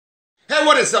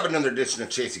What is up? Another edition of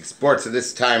Chasing Sports. So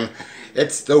this time,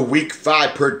 it's the Week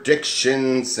 5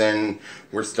 predictions, and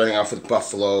we're starting off with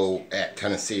Buffalo at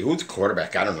Tennessee. Who's the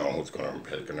quarterback? I don't know who's going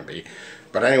to be.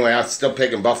 But anyway, I'm still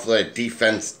picking Buffalo at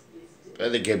defense.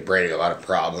 They give Brady a lot of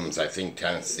problems. I think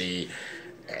Tennessee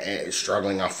is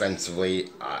struggling offensively.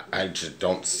 I just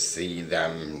don't see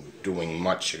them doing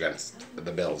much against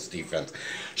the Bills' defense.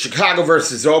 Chicago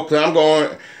versus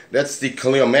Oakland. That's the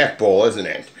Khalil Mack Bowl, isn't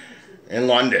it? In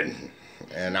London.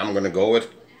 And I'm going to go with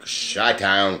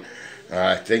Chi-Town.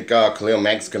 I think Khalil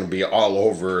Mack's going to be all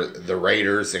over the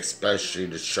Raiders, especially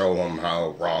to show them how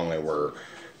wrong they were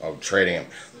of trading him.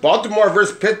 Baltimore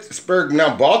versus Pittsburgh.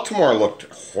 Now, Baltimore looked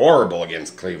horrible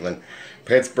against Cleveland.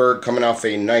 Pittsburgh coming off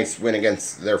a nice win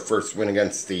against their first win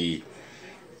against the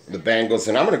Bengals.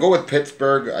 And I'm going to go with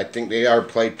Pittsburgh. I think they are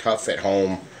played tough at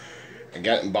home.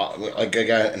 Again,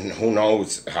 who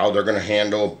knows how they're going to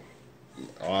handle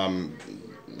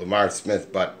Lamar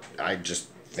Smith, but I just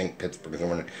think Pittsburgh is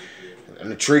going to win.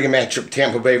 An intriguing matchup,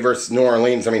 Tampa Bay versus New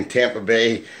Orleans. I mean, Tampa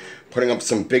Bay putting up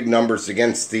some big numbers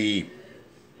against the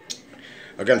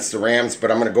Rams, but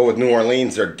I'm going to go with New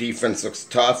Orleans. Their defense looks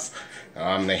tough.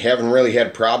 They haven't really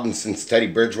had problems since Teddy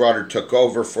Bridgewater took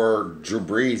over for Drew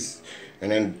Brees,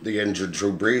 and then the injured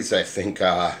Drew Brees. I think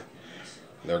they're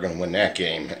going to win that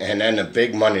game. And then the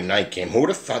big Monday night game. Who would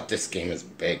have thought this game is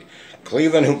big?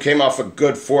 Cleveland, who came off a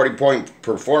good 40-point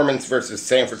performance, versus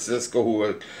San Francisco, who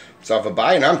was off a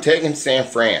bye. And I'm taking San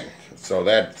Fran. So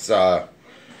that's they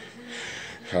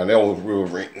will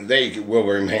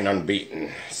remain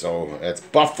unbeaten. So that's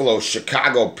Buffalo,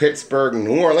 Chicago, Pittsburgh,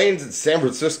 New Orleans, and San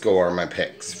Francisco are my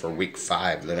picks for Week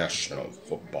 5 of the National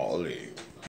Football League.